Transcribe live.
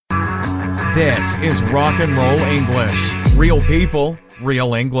This is Rock and Roll English. Real people,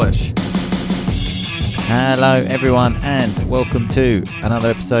 real English. Hello everyone and welcome to another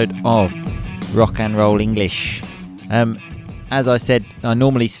episode of Rock and Roll English. As I said, I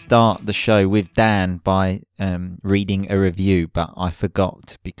normally start the show with Dan by reading a review, but I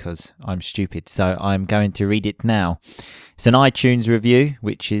forgot because I'm stupid, so I'm going to read it now. It's an iTunes review,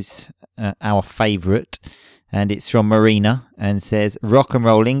 which is our favourite, and it's from Marina and says, Rock and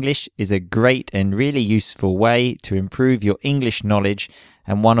Roll English is a great and really useful way to improve your English knowledge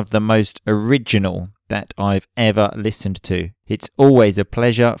and one of the most original that I've ever listened to. It's always a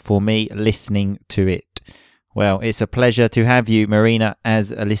pleasure for me listening to it. Well, it's a pleasure to have you, Marina,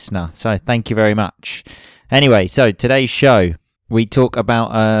 as a listener. So thank you very much. Anyway, so today's show, we talk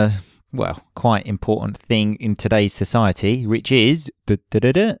about a, quite important thing in today's society, which is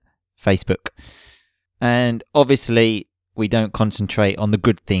Facebook. And obviously, we don't concentrate on the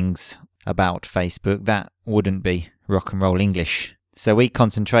good things about Facebook. That wouldn't be Rock and Roll English. So we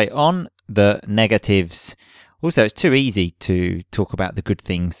concentrate on the negatives. Also, it's too easy to talk about the good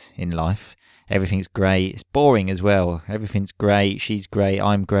things in life. Everything's great. It's boring as well. Everything's great. She's great.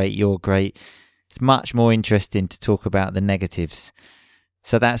 I'm great. You're great. It's much more interesting to talk about the negatives.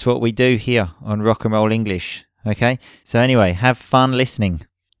 So that's what we do here on Rock and Roll English. Okay? So anyway, have fun listening.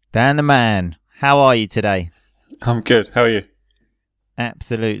 Dan the man, how are you today? I'm good. How are you?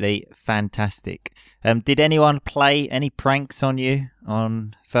 Absolutely fantastic. Did anyone play any pranks on you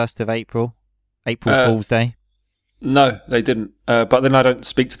on 1st of April? April Fool's Day? No, they didn't. But then I don't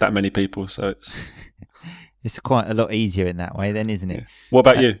speak to that many people, so it's... It's quite a lot easier in that way then, isn't it? Yeah. What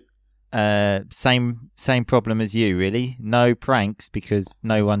about you? Same problem as you, really. No pranks because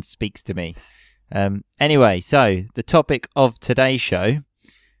no one speaks to me. Anyway, so the topic of today's show,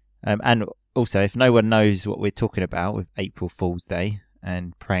 and also if no one knows what we're talking about with April Fool's Day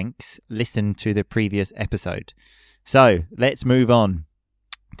and pranks, listen to the previous episode. So let's move on.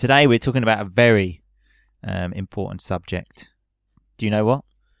 Today we're talking about a very important subject. Do you know what?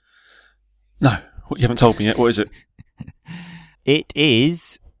 No, you haven't told me yet. What is it? It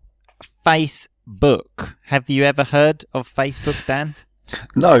is Facebook. Have you ever heard of Facebook, Dan?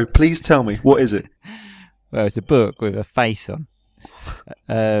 No, please tell me. What is it? Well, it's a book with a face on.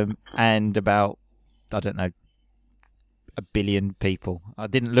 And about, I don't know, 1 billion people. I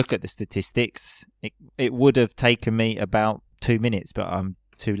didn't look at the statistics. It would have taken me about 2 minutes, but I'm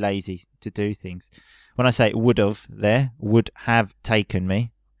too lazy to do things. When I say it would have taken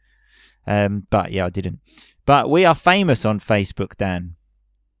me. But yeah, I didn't. But we are famous on Facebook, Dan.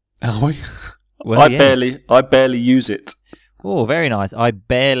 Are we? Well, I barely use it. Oh, very nice. I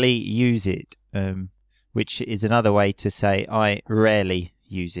barely use it, which is another way to say I rarely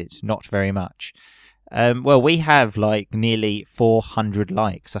use it, not very much. Well, we have like nearly 400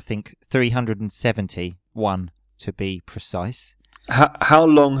 likes. I think 371 to be precise. How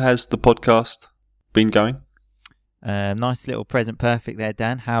long has the podcast been going? Nice little present perfect there,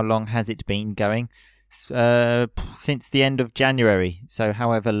 Dan. How long has it been going? Since the end of January, so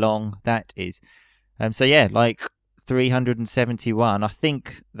however long that is. So yeah, like 371. I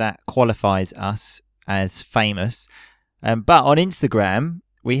think that qualifies us as famous. But on Instagram,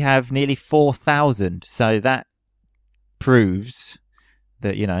 we have nearly 4,000. So that proves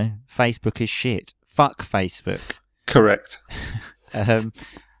that, Facebook is shit. Fuck Facebook. Correct.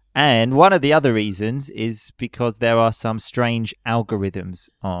 And one of the other reasons is because there are some strange algorithms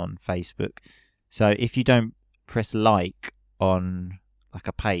on Facebook. So if you don't press like on like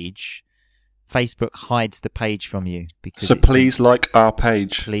a page, Facebook hides the page from you. So please like our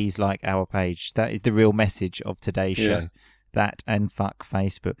page. Please like our page. That is the real message of today's show. That and fuck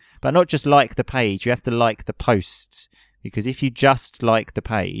Facebook. But not just like the page, you have to like the posts. Because if you just like the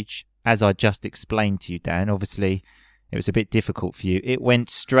page, as I just explained to you, Dan, obviously it was a bit difficult for you. It went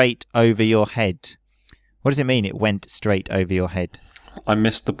straight over your head. What does it mean, it went straight over your head? I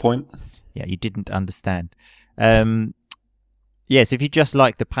missed the point. Yeah, you didn't understand. Yes, if you just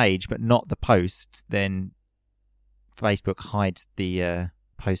like the page but not the post, then Facebook hides the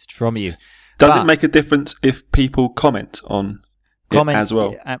post from you. Does it make a difference if people comment on comments it as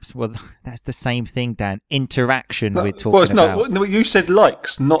well? Well, that's the same thing, Dan. Interaction we're talking about. No, you said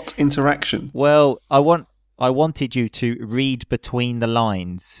likes, not interaction. Well, I wanted you to read between the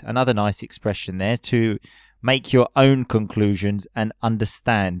lines. Another nice expression there, to make your own conclusions and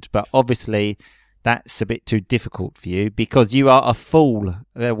understand. But obviously, that's a bit too difficult for you because you are a fool.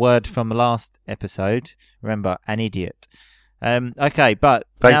 The word from the last episode. Remember, an idiot. Okay, but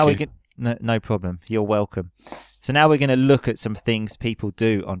now we can... No problem. You're welcome. So now we're going to look at some things people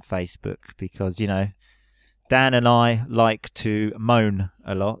do on Facebook because, Dan and I like to moan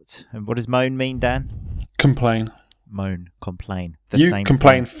a lot. And what does moan mean, Dan? Complain. Moan, complain. You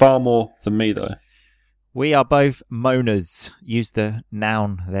complain far more than me, though. We are both moaners. Use the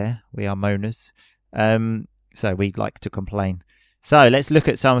noun there. We are moaners. So we like to complain. So let's look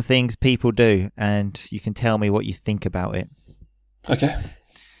at some things people do, and you can tell me what you think about it. Okay.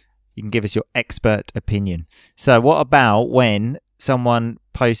 You can give us your expert opinion. So what about when someone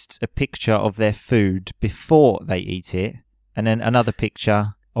posts a picture of their food before they eat it, and then another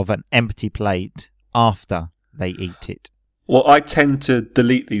picture of an empty plate after they eat it? Well, I tend to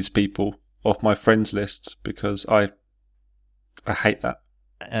delete these people off my friends lists because I hate that.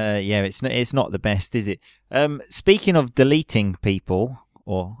 Yeah, it's not the best, is it? Speaking of deleting people,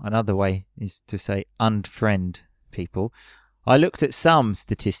 or another way is to say unfriend people, I looked at some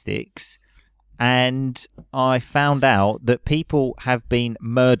statistics and I found out that people have been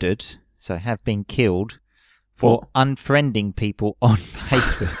murdered, so have been killed, for unfriending people on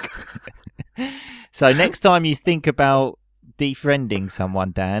Facebook. So next time you think about defriending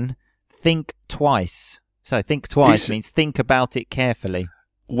someone, Dan, think twice. So think twice means think about it carefully.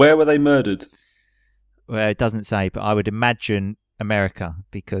 Where were they murdered? Well, it doesn't say, but I would imagine America,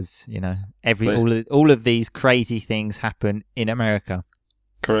 because, you know, all of these crazy things happen in America.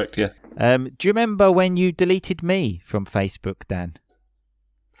 Correct, yeah. Do you remember when you deleted me from Facebook, Dan?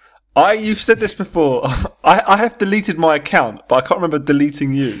 You've said this before. I have deleted my account, but I can't remember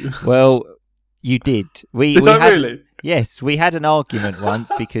deleting you. Well, you did. Did I really? Yes, we had an argument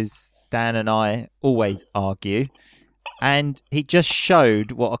once because Dan and I always argue. And he just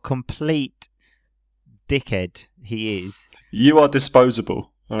showed what a complete dickhead he is. You are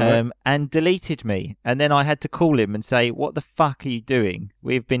disposable. Right. And deleted me. And then I had to call him and say, what the fuck are you doing?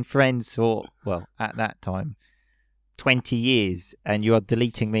 We've been friends for, well, at that time, 20 years, and you are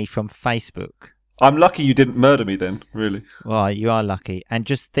deleting me from Facebook. I'm lucky you didn't murder me then, really. Well, you are lucky. And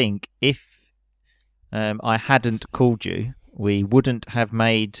just think, if I hadn't called you, we wouldn't have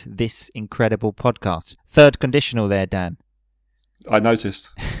made this incredible podcast. Third conditional there, Dan. I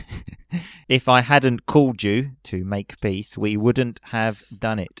noticed. If I hadn't called you to make peace, we wouldn't have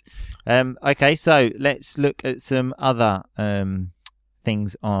done it. Okay, so let's look at some other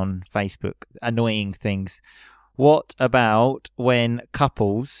things on Facebook, annoying things. What about when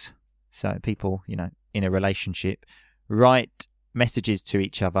couples, so people, you know, in a relationship, write messages to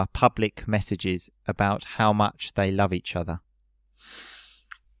each other, public messages about how much they love each other?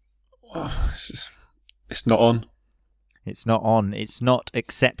 It's not on. It's not on. It's not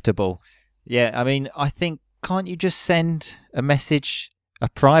acceptable. Yeah, I mean, I think, can't you just send a message, a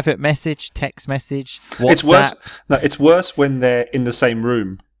private message, text message, WhatsApp? It's worse. No, it's worse when they're in the same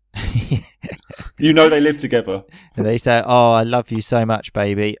room. You know they live together. And they say, "Oh, I love you so much,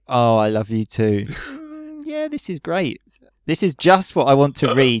 baby. Oh, I love you too." Yeah, this is great. This is just what I want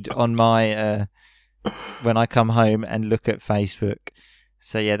to read on my when I come home and look at Facebook.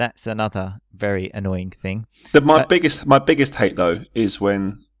 So yeah, that's another very annoying thing. My biggest hate though is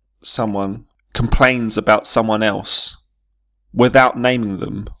when someone complains about someone else without naming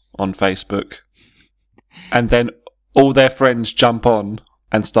them on Facebook, and then all their friends jump on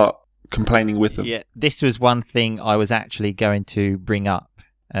and start complaining with them. Yeah, this was one thing I was actually going to bring up.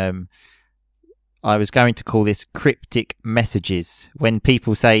 I was going to call this cryptic messages. When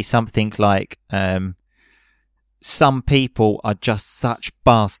people say something like, some people are just such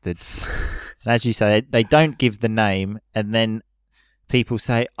bastards. And as you say, they don't give the name, and then people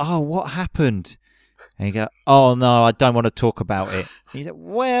say, "Oh, what happened?" And you go, "Oh no, I don't want to talk about it." And you say,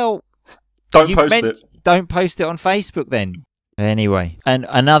 "Well, don't post it. Don't post it on Facebook then." Anyway, and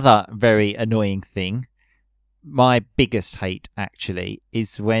another very annoying thing, my biggest hate actually,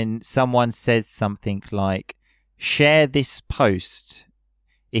 is when someone says something like, "Share this post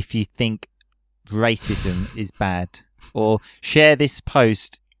if you think racism is bad," or "Share this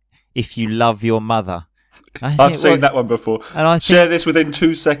post if you love your mother." I've seen that one before. And share this within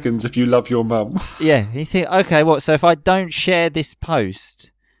 2 seconds if you love your mum. Yeah, you think, okay, what? So if I don't share this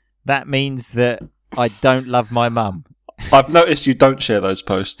post, that means that I don't love my mum. I've noticed you don't share those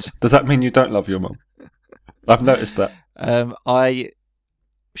posts. Does that mean you don't love your mum? I've noticed that. I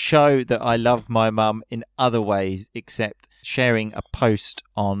show that I love my mum in other ways, except sharing a post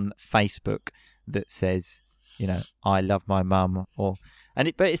on Facebook that says, you know, "I love my mum,"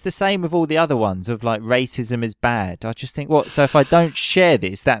 but it's the same with all the other ones of like racism is bad. I just think, what? So if I don't share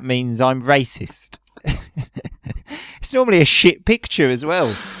this, that means I'm racist. It's normally a shit picture as well.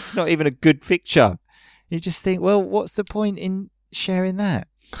 It's not even a good picture. You just think, well, what's the point in sharing that?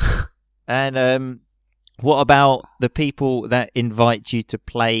 And what about the people that invite you to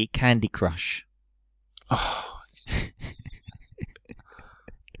play Candy Crush? Oh,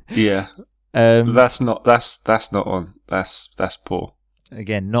 Yeah. That's not on. That's poor.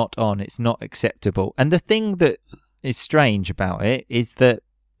 Again, not on. It's not acceptable. And the thing that is strange about it is that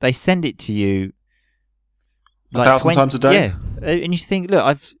they send it to you 1,000 times a day. Yeah, and you think,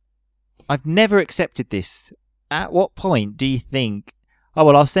 look, I've never accepted this. At what point do you think, oh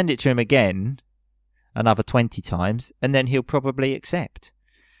well, I'll send it to him again, another 20 times, and then he'll probably accept?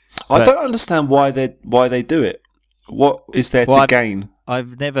 I don't understand why they do it. What is there to gain?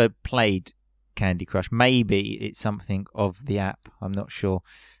 I've never played Candy Crush. Maybe it's something of the app. I'm not sure.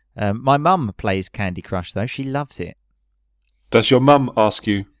 My mum plays Candy Crush though. She loves it. Does your mum ask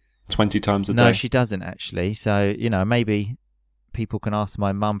you 20 times a day? No, she doesn't actually. So, maybe people can ask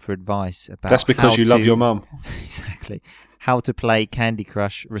my mum for advice about That's because you love your mum. Exactly. How to play Candy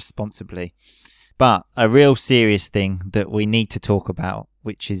Crush responsibly. But a real serious thing that we need to talk about,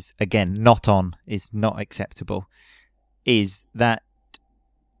 which is, again, not on, is not acceptable, is that,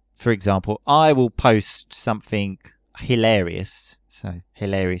 for example, I will post something hilarious. So,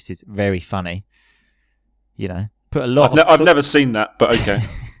 hilarious is very funny. Put a lot I've never seen that, but okay.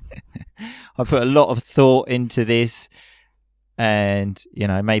 I put a lot of thought into this, and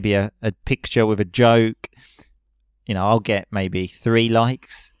maybe a picture with a joke. I'll get maybe 3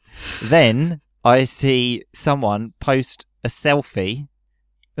 likes. Then I see someone post a selfie,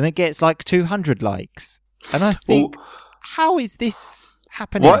 and it gets like 200 likes, and I think, how is this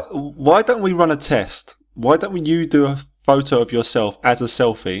happening? Why don't we run a test? Why don't you do a photo of yourself as a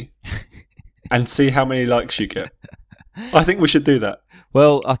selfie and see how many likes you get? I think we should do that.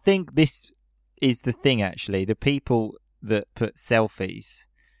 Well, I think this is the thing, actually. The people that put selfies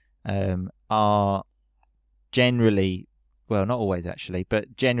are generally, well, not always actually,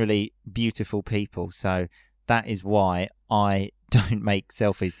 but generally beautiful people. So that is why I don't make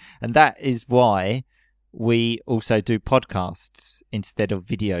selfies. And that is why we also do podcasts instead of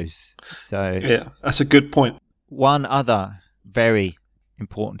videos. So yeah, that's a good point. One other very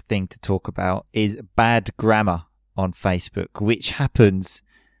important thing to talk about is bad grammar on Facebook, which happens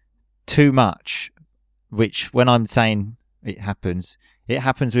too much. Which, when I'm saying it happens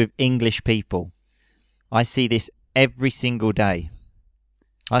with English people. I see this every single day.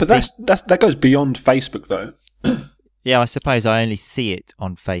 That goes beyond Facebook, though. Yeah, I suppose I only see it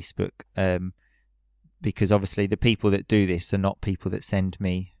on Facebook, because obviously the people that do this are not people that send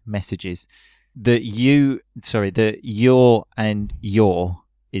me messages. The your and your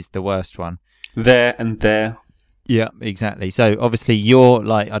is the worst one. There and there. Yeah, exactly. So obviously you're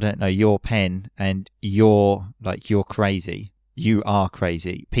like, I don't know, your pen, and you're like, you're crazy. You are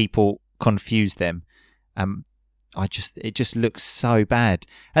crazy. People confuse them. It just looks so bad.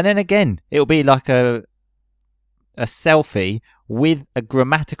 And then again, it'll be like a selfie with a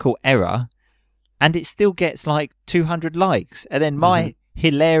grammatical error, and it still gets like 200 likes. And then my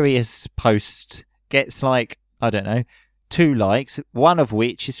hilarious post gets like, I don't know, 2 likes, one of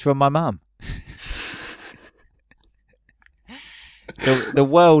which is from my mum. The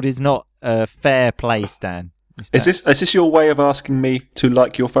world is not a fair place, Dan. Is this your way of asking me to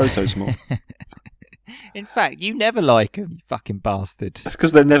like your photos more? In fact, you never like them, you fucking bastard. That's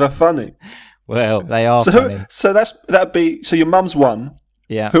because they're never funny. Well, they are funny. So that'd be, so your mum's one.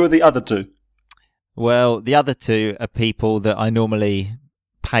 Yeah. Who are the other 2? Well, the other 2 are people that I normally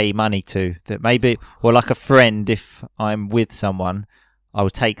pay money to. That maybe, or like a friend, if I'm with someone, I will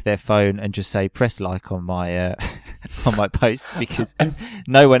take their phone and just say press like on my on my post, because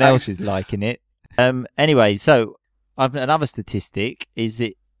no one else is liking it. Anyway, so another statistic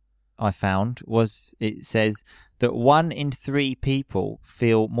I found it says that 1 in 3 people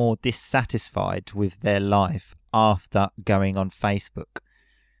feel more dissatisfied with their life after going on Facebook.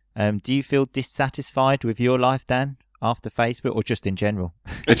 Do you feel dissatisfied with your life, Dan, after Facebook, or just in general?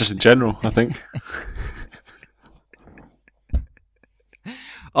 It's just in general, I think.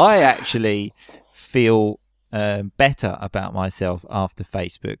 I actually feel better about myself after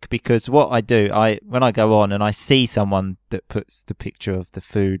Facebook, because what I do, when I go on and I see someone that puts the picture of the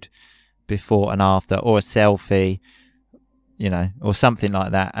food before and after, or a selfie, or something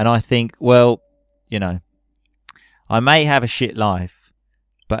like that, and I think, well, I may have a shit life,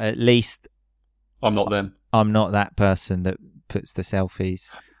 but at least I'm not them. I'm not that person that puts the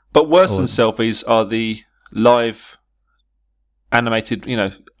selfies. But worse than selfies are the live animated,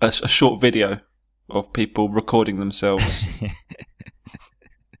 a short video of people recording themselves.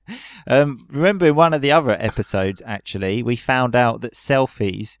 Remember in one of the other episodes, actually, we found out that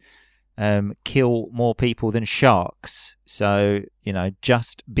selfies kill more people than sharks. So,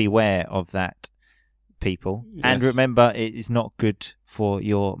 just beware of that, people. Yes. And remember, it is not good for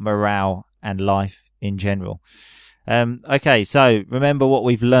your morale and life in general. Okay, so remember what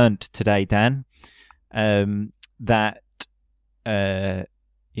we've learnt today, Dan. That the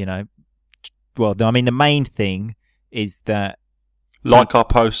main thing is that like our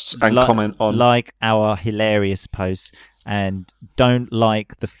posts and comment on, like our hilarious posts, and don't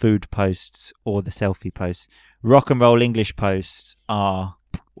like the food posts or the selfie posts. Rock and Roll English posts are,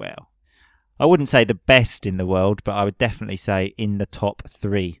 well, I wouldn't say the best in the world, but I would definitely say in the top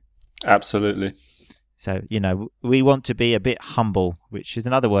 3. Absolutely. So, we want to be a bit humble, which is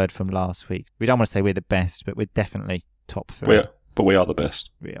another word from last week. We don't want to say we're the best, but we're definitely top 3. But we are the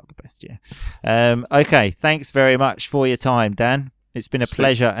best. We are the best, yeah. Okay, thanks very much for your time, Dan. It's been a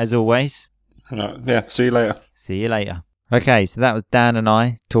pleasure, as always. Yeah, see you later. See you later. Okay, so that was Dan and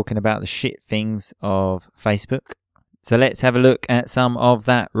I talking about the shit things of Facebook. So let's have a look at some of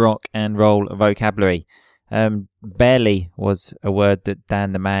that rock and roll vocabulary. Barely was a word that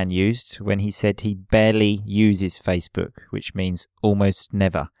Dan the man used when he said he barely uses Facebook, which means almost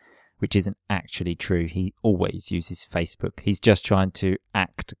never, which isn't actually true. He always uses Facebook. He's just trying to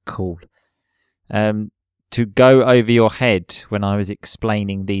act cool. To go over your head when I was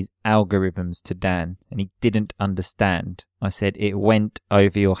explaining these algorithms to Dan and he didn't understand, I said it went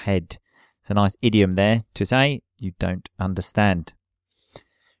over your head. It's a nice idiom there to say you don't understand.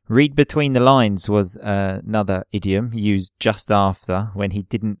 Read between the lines was another idiom used just after when he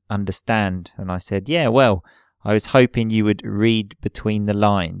didn't understand. And I said, yeah, well, I was hoping you would read between the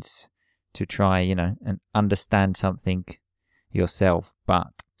lines to try, and understand something yourself.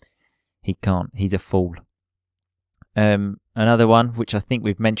 But he can't. He's a fool. Another one, which I think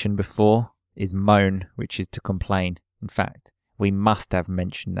we've mentioned before, is moan, which is to complain. In fact, we must have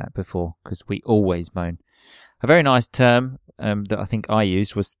mentioned that before because we always moan. A very nice term that I think I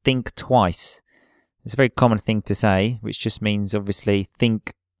used was think twice. It's a very common thing to say, which just means obviously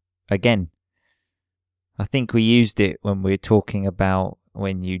think again. I think we used it when we were talking about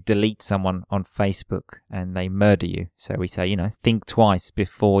when you delete someone on Facebook and they murder you. So we say, think twice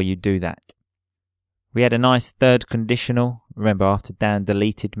before you do that. We had a nice third conditional. Remember, after Dan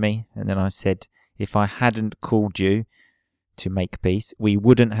deleted me, and then I said, if I hadn't called you to make peace, we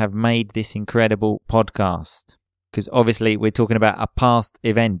wouldn't have made this incredible podcast. Because obviously we're talking about a past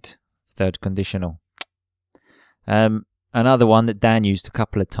event, third conditional. Another one that Dan used a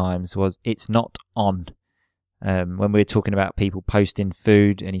couple of times was, it's not on. When we were talking about people posting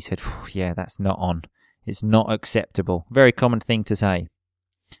food, and he said, yeah, that's not on. It's not acceptable. Very common thing to say.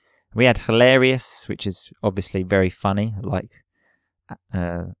 We had hilarious, which is obviously very funny, like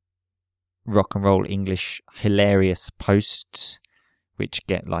Rock and Roll English hilarious posts, which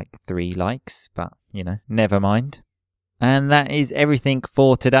get like 3 likes, but, never mind. And that is everything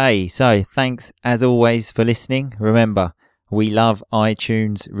for today. So thanks as always for listening. Remember, we love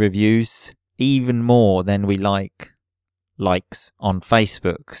iTunes reviews even more than we like likes on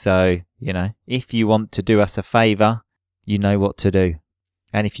Facebook. So, if you want to do us a favour, you know what to do.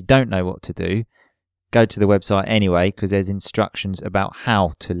 And if you don't know what to do, go to the website anyway, because there's instructions about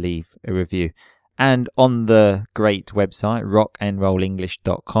how to leave a review. And on the great website,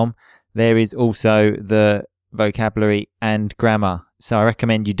 rockandrollenglish.com, there is also the vocabulary and grammar. So I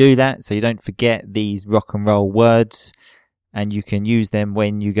recommend you do that so you don't forget these rock and roll words and you can use them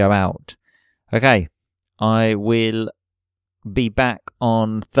when you go out. Okay, I will be back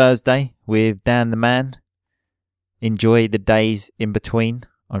on Thursday with Dan the Man. Enjoy the days in between.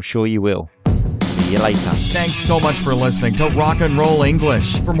 I'm sure you will. See you later. Thanks so much for listening to Rock and Roll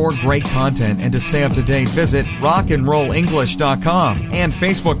English. For more great content and to stay up to date, visit rockandrollenglish.com and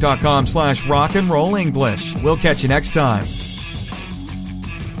facebook.com/rockandrollenglish. We'll catch you next time.